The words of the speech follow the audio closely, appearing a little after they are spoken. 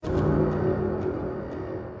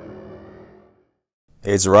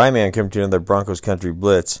It's Ryman coming to another Broncos Country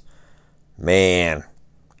Blitz. Man,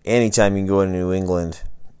 anytime you can go into New England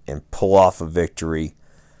and pull off a victory,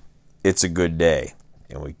 it's a good day.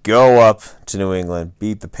 And we go up to New England,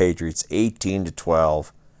 beat the Patriots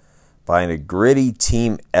 18-12 by a gritty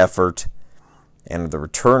team effort and the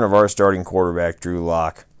return of our starting quarterback, Drew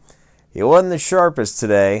Lock. He wasn't the sharpest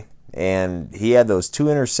today, and he had those 2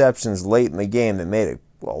 interceptions late in the game that made it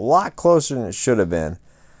a lot closer than it should have been.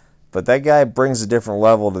 But that guy brings a different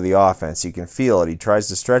level to the offense. You can feel it. He tries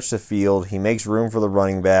to stretch the field. He makes room for the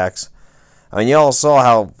running backs. I mean, you all saw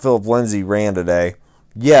how Phillip Lindsay ran today.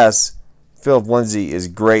 Yes, Phillip Lindsay is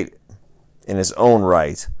great in his own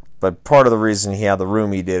right, but part of the reason he had the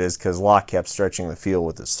room he did is because Locke kept stretching the field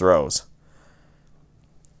with his throws.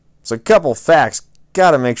 So a couple facts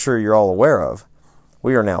got to make sure you're all aware of.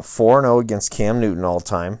 We are now 4-0 against Cam Newton all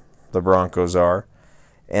time. The Broncos are.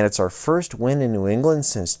 And it's our first win in New England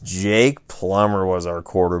since Jake Plummer was our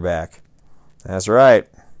quarterback. That's right.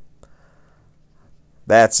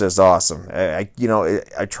 That's just awesome. I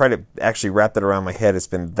try to actually wrap that around my head. It's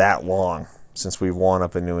been that long since we've won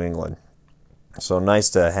up in New England. So nice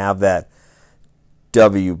to have that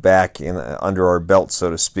W back under our belt,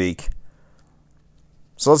 so to speak.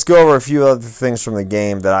 So let's go over a few other things from the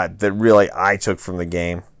game that really I took from the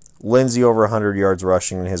game. Lindsay over 100 yards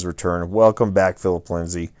rushing in his return. Welcome back, Phillip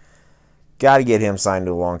Lindsay. Got to get him signed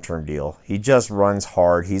to a long-term deal. He just runs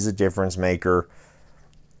hard. He's a difference maker.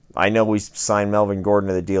 I know we signed Melvin Gordon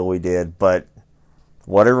to the deal we did, but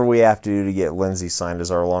whatever we have to do to get Lindsay signed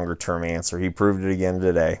is our longer-term answer. He proved it again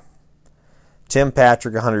today. Tim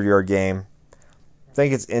Patrick, 100-yard game. I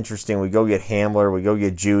think it's interesting. We go get Hamler. We go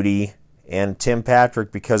get Judy. And Tim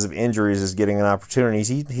Patrick, because of injuries, is getting an opportunity.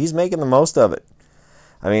 He's making the most of it.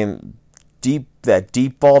 I mean, that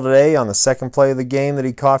deep ball today on the second play of the game that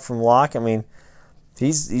he caught from Locke, I mean,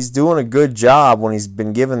 he's doing a good job when he's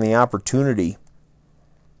been given the opportunity.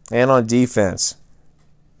 And on defense,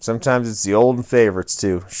 sometimes it's the old favorites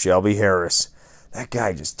too, Shelby Harris. That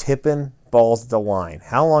guy just tipping balls at the line.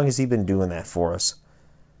 How long has he been doing that for us?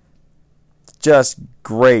 Just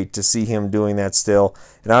great to see him doing that still.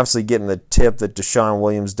 And obviously getting the tip that Deshaun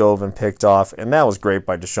Williams dove and picked off. And that was great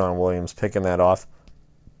by Deshaun Williams picking that off.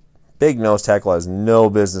 Big nose tackle has no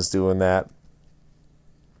business doing that.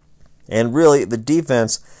 And really, the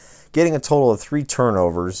defense getting a total of 3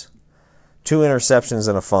 turnovers, 2 interceptions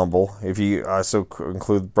and a fumble, if you also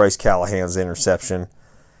include Bryce Callahan's interception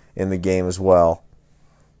in the game as well.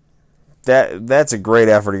 That's a great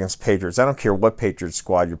effort against Patriots. I don't care what Patriots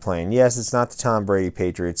squad you're playing. Yes, it's not the Tom Brady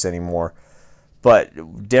Patriots anymore,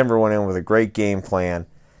 but Denver went in with a great game plan,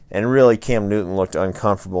 and really Cam Newton looked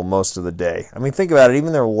uncomfortable most of the day. I mean, think about it.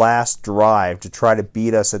 Even their last drive to try to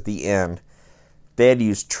beat us at the end, they had to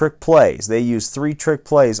use trick plays. They used 3 trick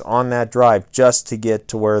plays on that drive just to get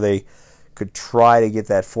to where they could try to get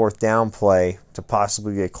that 4th down play to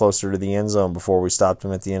possibly get closer to the end zone before we stopped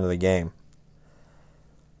them at the end of the game.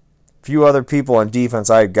 A few other people on defense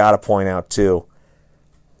I've got to point out too.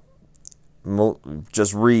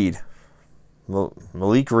 Just Reed.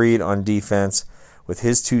 Malik Reed on defense with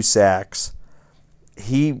his 2 sacks.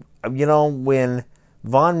 When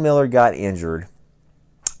Von Miller got injured,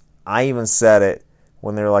 I even said it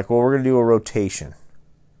when they were like, well, we're going to do a rotation.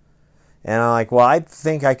 And I'm like, well, I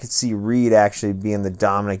think I could see Reed actually being the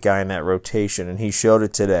dominant guy in that rotation, and he showed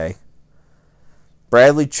it today.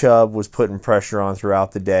 Bradley Chubb was putting pressure on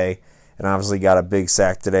throughout the day, and obviously got a big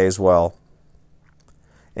sack today as well.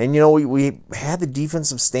 And, we had the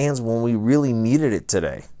defensive stands when we really needed it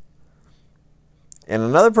today. And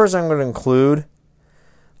another person I'm going to include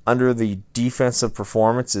under the defensive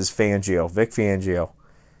performance is Fangio, Vic Fangio.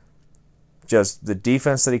 Just the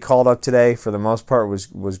defense that he called up today, for the most part,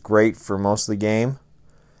 was great for most of the game.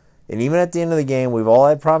 And even at the end of the game, we've all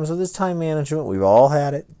had problems with his time management. We've all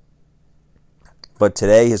had it. But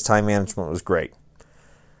today, his time management was great.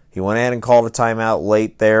 He went ahead and called a timeout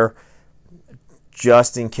late there,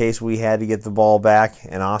 just in case we had to get the ball back,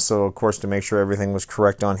 and also, of course, to make sure everything was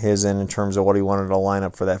correct on his end in terms of what he wanted to line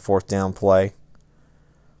up for that 4th down play.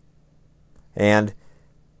 And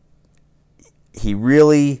he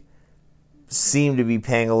really seemed to be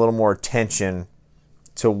paying a little more attention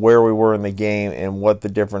to where we were in the game and what the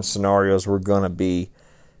different scenarios were going to be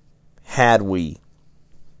had we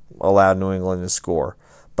allowed New England to score.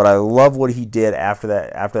 But I love what he did after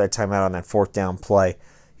that timeout on that 4th down play.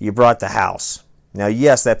 He brought the house. Now,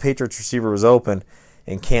 yes, that Patriots receiver was open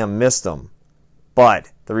and Cam missed him.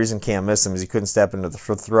 But the reason Cam missed him is he couldn't step into the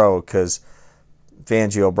throw because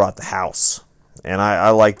Fangio brought the house. And I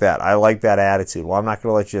like that. I like that attitude. Well, I'm not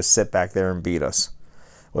going to let you just sit back there and beat us.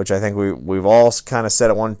 Which I think we've all kind of said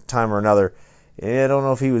at one time or another, I don't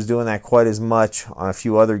know if he was doing that quite as much on a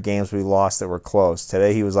few other games we lost that were close.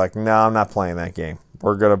 Today he was like, no, I'm not playing that game.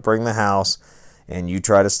 We're going to bring the house, and you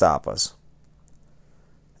try to stop us.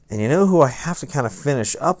 And you know who I have to kind of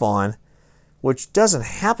finish up on, which doesn't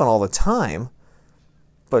happen all the time,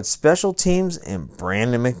 but special teams and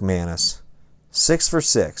Brandon McManus. 6 for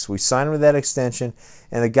 6. We signed him with that extension,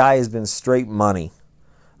 and the guy has been straight money.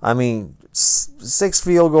 I mean, 6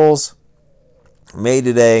 field goals made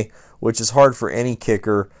today, which is hard for any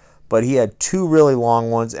kicker, but he had 2 really long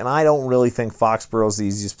ones, and I don't really think Foxborough's the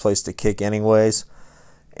easiest place to kick anyways,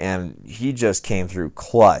 and he just came through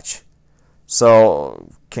clutch. So,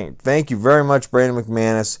 thank you very much, Brandon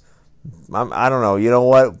McManus. I don't know. You know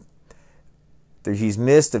what? He's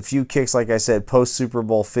missed a few kicks, like I said, post Super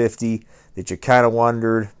Bowl 50 that you kind of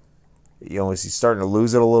wondered, is he starting to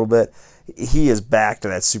lose it a little bit? He is back to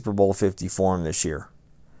that Super Bowl 50 form this year.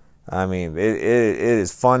 I mean, it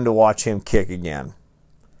is fun to watch him kick again.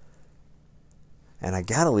 And I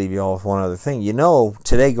got to leave you all with one other thing.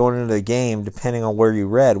 Today going into the game, depending on where you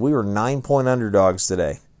read, we were 9-point underdogs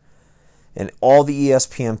today. And all the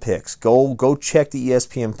ESPN picks, go check the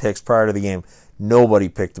ESPN picks prior to the game. Nobody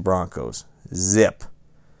picked the Broncos. Zip.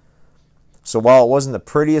 So while it wasn't the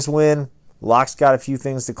prettiest win, Locke's got a few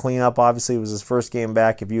things to clean up. Obviously, it was his first game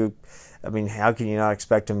back. How can you not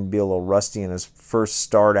expect him to be a little rusty in his first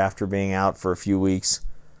start after being out for a few weeks?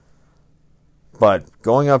 But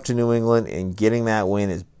going up to New England and getting that win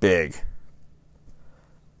is big.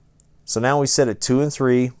 So now we sit at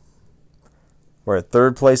 2-3. We're at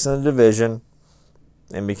third place in the division.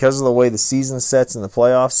 And because of the way the season sets and the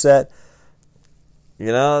playoffs set,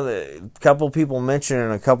 a couple of people mentioned in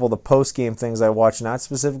a couple of the post-game things I watched, not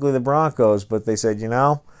specifically the Broncos, but they said,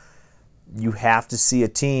 you have to see a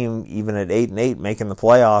team, even at 8-8, making the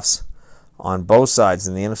playoffs on both sides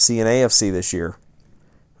in the NFC and AFC this year.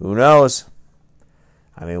 Who knows?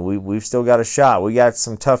 I mean, we've still got a shot. We got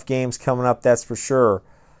some tough games coming up, that's for sure.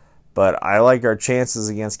 But I like our chances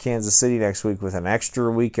against Kansas City next week with an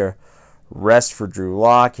extra week of rest for Drew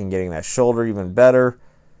Lock and getting that shoulder even better,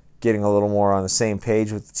 getting a little more on the same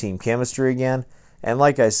page with the team chemistry again. And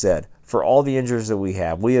like I said, for all the injuries that we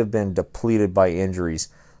have been depleted by injuries.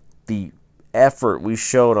 The effort we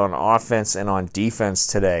showed on offense and on defense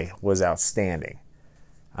today was outstanding.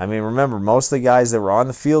 I mean, remember, most of the guys that were on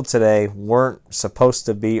the field today weren't supposed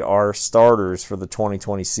to be our starters for the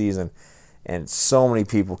 2020 season, and so many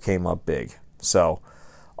people came up big. So,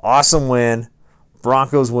 awesome win.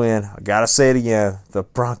 Broncos win. I got to say it again. The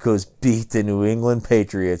Broncos beat the New England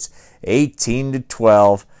Patriots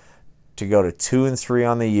 18-12 to go to 2-3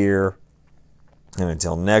 on the year. And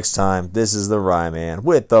until next time, this is the Rye Man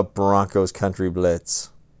with the Broncos Country Blitz.